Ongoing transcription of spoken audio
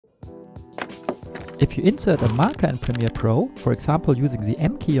If you insert a marker in Premiere Pro, for example using the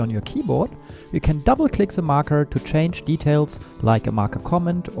M key on your keyboard, you can double-click the marker to change details like a marker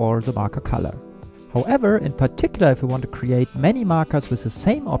comment or the marker color. However, in particular if you want to create many markers with the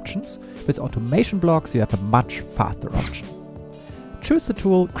same options, with automation blocks you have a much faster option. Choose the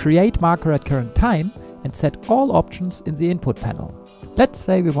tool Create Marker at Current Time and set all options in the input panel. Let's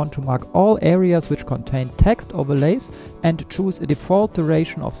say we want to mark all areas which contain text overlays and choose a default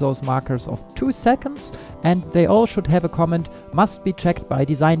duration of those markers of 2 seconds, and they all should have a comment must be checked by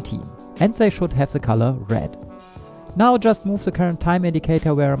design team, and they should have the color red. Now just move the current time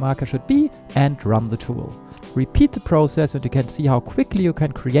indicator where a marker should be and run the tool. Repeat the process and you can see how quickly you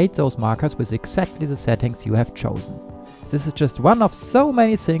can create those markers with exactly the settings you have chosen. This is just one of so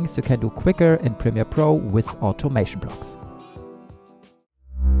many things you can do quicker in Premiere Pro with automation blocks.